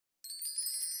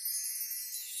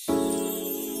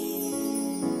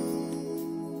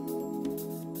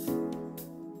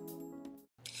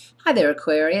Hi there,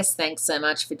 Aquarius. Thanks so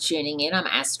much for tuning in. I'm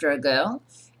Astrogirl,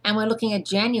 and we're looking at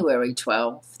January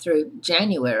 12 through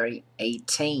January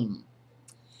 18.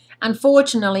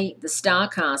 Unfortunately, the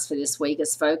starcast for this week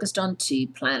is focused on two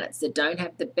planets that don't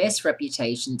have the best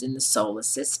reputations in the solar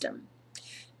system.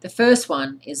 The first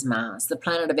one is Mars, the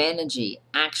planet of energy,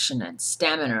 action, and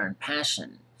stamina and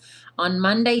passion. On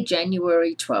Monday,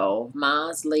 January 12,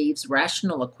 Mars leaves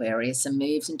rational Aquarius and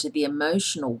moves into the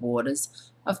emotional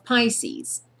waters of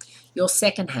Pisces, your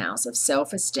second house of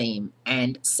self-esteem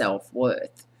and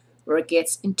self-worth, where it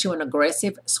gets into an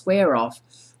aggressive square-off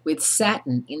with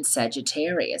Saturn in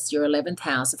Sagittarius, your 11th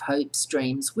house of hopes,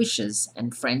 dreams, wishes,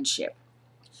 and friendship.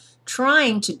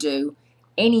 Trying to do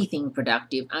anything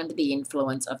productive under the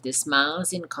influence of this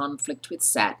Mars in conflict with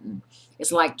Saturn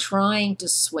is like trying to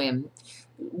swim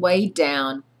weighed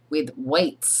down with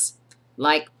weights,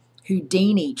 like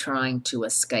Houdini trying to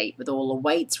escape with all the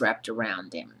weights wrapped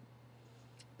around him.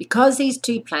 Because these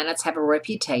two planets have a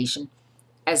reputation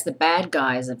as the bad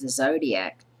guys of the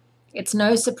zodiac, it's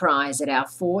no surprise that our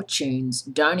fortunes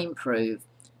don't improve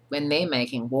when they're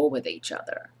making war with each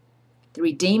other. The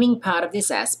redeeming part of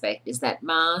this aspect is that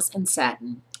Mars and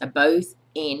Saturn are both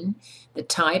in the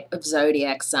type of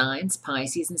zodiac signs,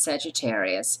 Pisces and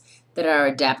Sagittarius, that are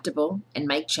adaptable and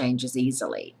make changes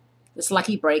easily. This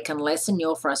lucky break can lessen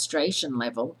your frustration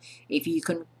level if you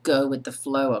can go with the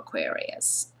flow,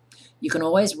 Aquarius. You can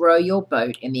always row your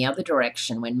boat in the other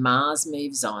direction when Mars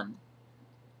moves on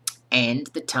and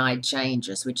the tide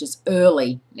changes, which is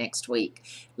early next week.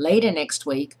 Later next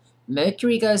week,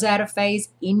 Mercury goes out of phase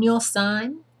in your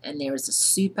sign, and there is a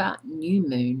super new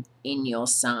moon in your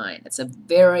sign. It's a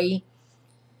very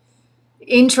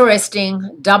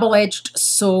interesting double-edged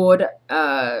sword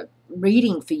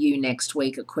reading for you next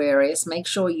week, Aquarius. Make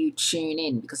sure you tune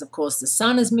in because, of course, the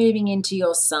sun is moving into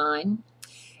your sign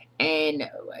and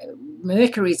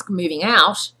Mercury's moving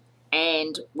out,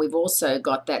 and we've also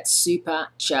got that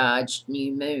supercharged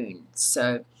new moon.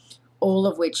 So all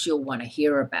of which you'll want to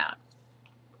hear about.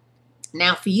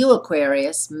 Now for you,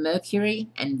 Aquarius, Mercury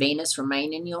and Venus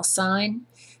remain in your sign,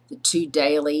 the two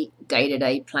daily,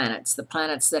 day-to-day planets, the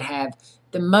planets that have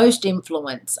the most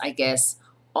influence, I guess,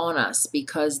 on us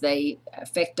because they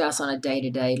affect us on a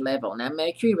day-to-day level. Now,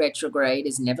 Mercury retrograde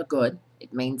is never good.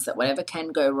 It means that whatever can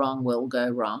go wrong will go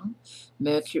wrong.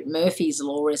 Murphy's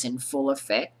Law is in full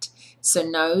effect. So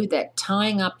know that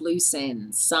tying up loose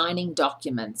ends, signing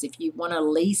documents, if you want to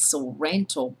lease or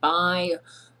rent or buy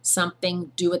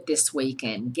something, do it this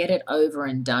weekend. Get it over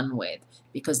and done with.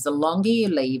 Because the longer you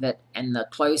leave it and the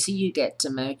closer you get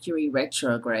to Mercury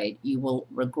retrograde, you will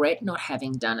regret not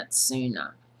having done it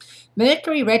sooner.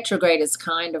 Mercury retrograde is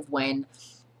kind of when,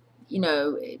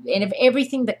 and if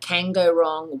everything that can go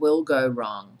wrong will go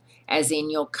wrong, as in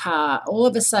your car, all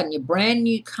of a sudden your brand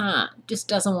new car just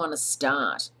doesn't want to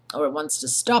start, or it wants to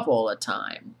stop all the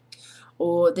time,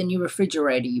 or the new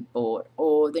refrigerator you bought,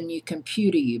 or the new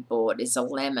computer you bought is a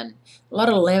lemon. A lot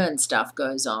of lemon stuff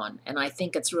goes on, and I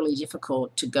think it's really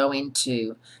difficult to go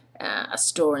into a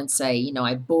store and say,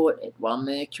 I bought it while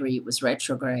Mercury was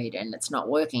retrograde and it's not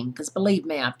working, because believe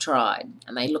me, I've tried,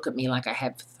 and they look at me like I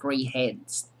have 3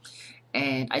 heads.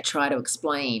 And I try to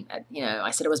explain,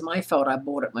 I said it was my fault I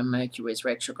bought it when Mercury was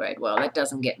retrograde. Well, that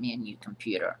doesn't get me a new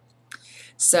computer.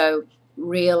 So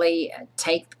really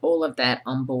take all of that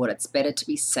on board. It's better to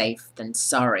be safe than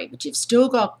sorry. But you've still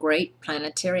got great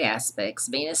planetary aspects.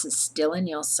 Venus is still in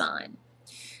your sign.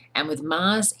 And with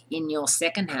Mars in your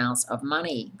second house of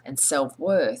money and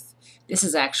self-worth, this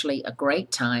is actually a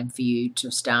great time for you to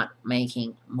start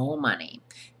making more money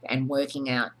and working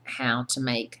out how to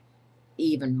make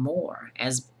even more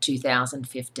as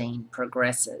 2015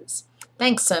 progresses.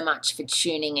 Thanks so much for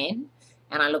tuning in,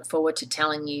 and I look forward to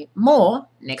telling you more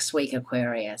next week,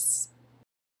 Aquarius.